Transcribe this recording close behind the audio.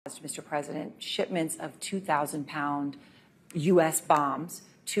Mr. President, shipments of 2,000-pound U.S. bombs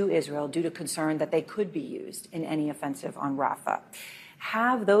to Israel due to concern that they could be used in any offensive on Rafah.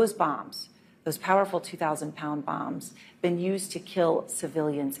 Have those bombs, those powerful 2,000-pound bombs, been used to kill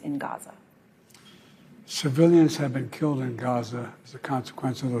civilians in Gaza? Civilians have been killed in Gaza as a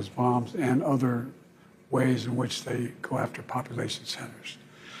consequence of those bombs and other ways in which they go after population centers.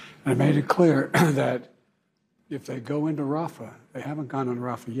 And I made it clear that if they go into Rafah, they haven't gone into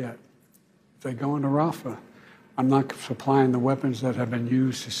Rafah yet. If they go into Rafah, I'm not supplying the weapons that have been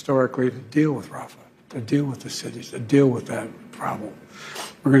used historically to deal with Rafah, to deal with the cities, to deal with that problem.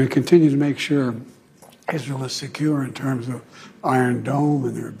 We're going to continue to make sure Israel is secure in terms of Iron Dome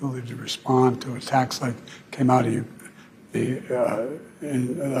and their ability to respond to attacks like came out of the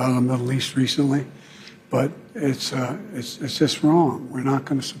Middle East recently. But it's just wrong. We're not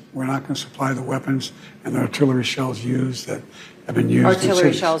going to supply the weapons and the artillery shells used that have been used.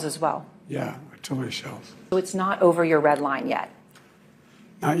 Artillery shells as well. Yeah, artillery shells. So it's not over your red line yet.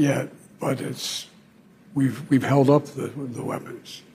 Not yet, but we've held up the weapons.